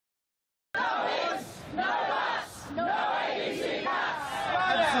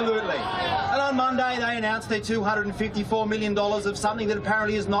one day they announced their $254 million of something that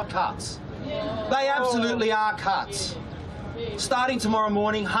apparently is not cuts. They absolutely are cuts. Starting tomorrow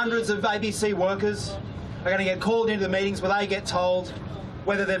morning, hundreds of ABC workers are going to get called into the meetings where they get told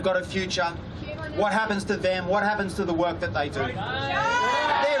whether they've got a future, what happens to them, what happens to the work that they do. They're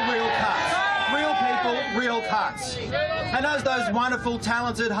real cuts. Real people, real cuts. And as those wonderful,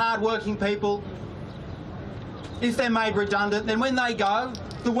 talented, hard-working people, if they're made redundant, then when they go,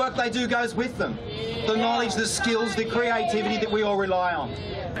 the work they do goes with them. The knowledge, the skills, the creativity that we all rely on.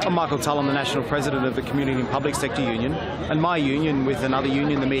 I'm Michael Tullum, the National President of the Community and Public Sector Union, and my union with another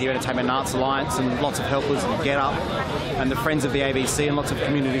union, the Media Entertainment and Arts Alliance, and lots of helpers and Get Up and the Friends of the ABC and lots of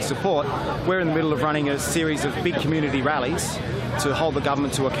community support, we're in the middle of running a series of big community rallies to hold the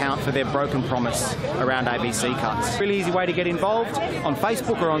government to account for their broken promise around ABC cuts. Really easy way to get involved on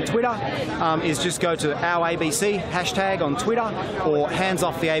Facebook or on Twitter is just go to Our ABC hashtag on Twitter or Hands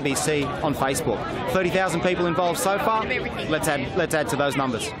Off the ABC on Facebook. 30,000 people involved so far. Let's add to those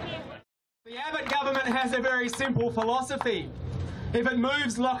numbers. The Abbott government has a very simple philosophy. If it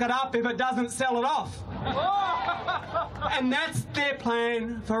moves, lock it up. If it doesn't, sell it off. And that's their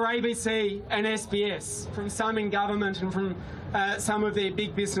plan for ABC and SBS. From some in government and from some of their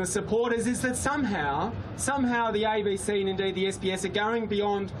big business supporters, is that somehow the ABC and indeed the SBS are going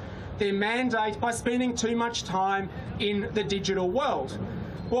beyond their mandate by spending too much time in the digital world.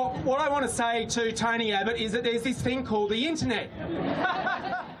 Well, what I want to say to Tony Abbott is that there's this thing called the internet.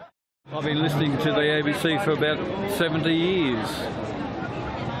 I've been listening to the ABC for about 70 years,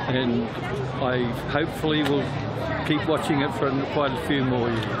 and I hopefully will keep watching it for quite a few more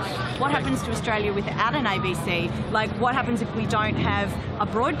years. What happens to Australia without an ABC? Like, what happens if we don't have a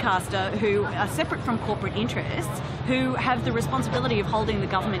broadcaster who are separate from corporate interests, who have the responsibility of holding the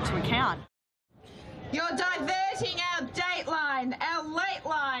government to account? You're diverting our Dateline, our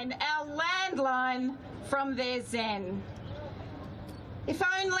Lateline, our Landline from their zen. If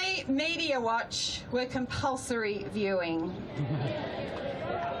only Media Watch were compulsory viewing.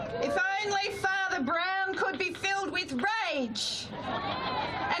 If only Father Brown could be filled with rage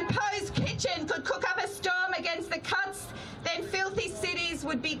and Poe's Kitchen could cook up a storm against the cuts, then Filthy Cities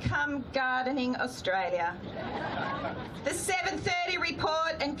would become Gardening Australia. The 7:30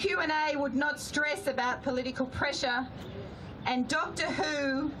 report and Q&A would not stress about political pressure, and Doctor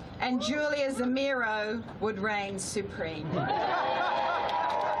Who and Julia Zamiro would reign supreme.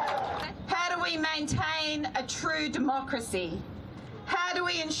 How do we maintain a true democracy? How do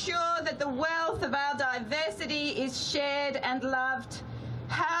we ensure that the wealth of our diversity is shared and loved?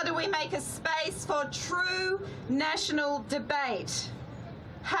 How do we make a space for true national debate?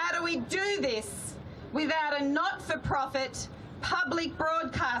 How do we do this without a not-for-profit public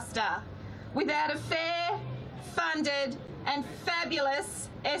broadcaster, without a fair, funded and fabulous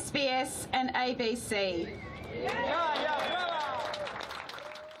SBS and ABC?